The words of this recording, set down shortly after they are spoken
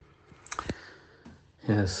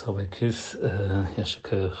Yes, so I kiss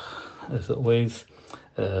Yashikar as always.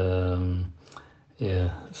 Um,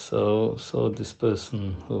 so this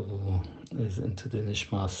person who is into the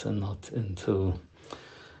nishmas and not into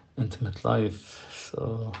intimate life.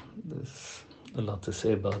 So there's a lot to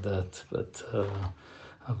say about that, but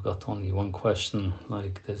I've got only one question.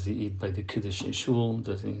 Like, does he eat by the Kiddush in shul?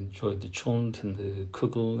 Does he enjoy the chont and the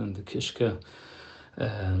kugel and the kishke?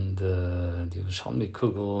 And the Yerushalmi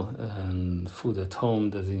kugel and food at home,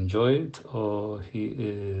 does he enjoy it, or he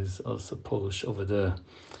is also Polish over there?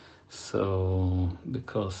 So,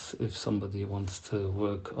 because if somebody wants to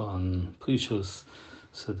work on precious,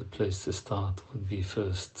 so the place to start would be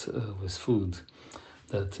first with food.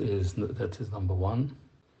 That is number one,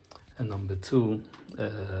 and number two.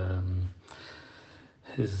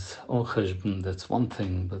 His own cheshbon, that's one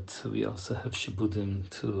thing, but we also have shibudim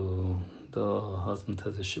to the husband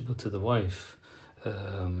has a shibud to the wife.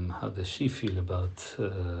 How does she feel about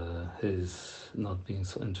his not being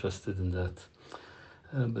so interested in that?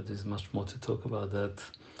 But there's much more to talk about that.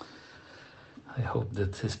 I hope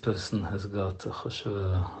that this person has got a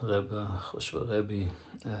Choshva Rebbe, Choshva Rebbe,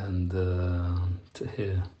 and to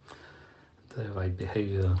hear the right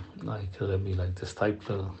behavior, like a Rebbe, like the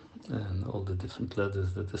Stipler, and all the different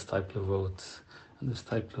letters that the Stipler wrote. And the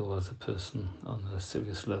Stipler was a person on a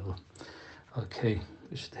serious level. Okay,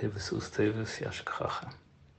 we should have a Sus Tevis, Yashik Chacha.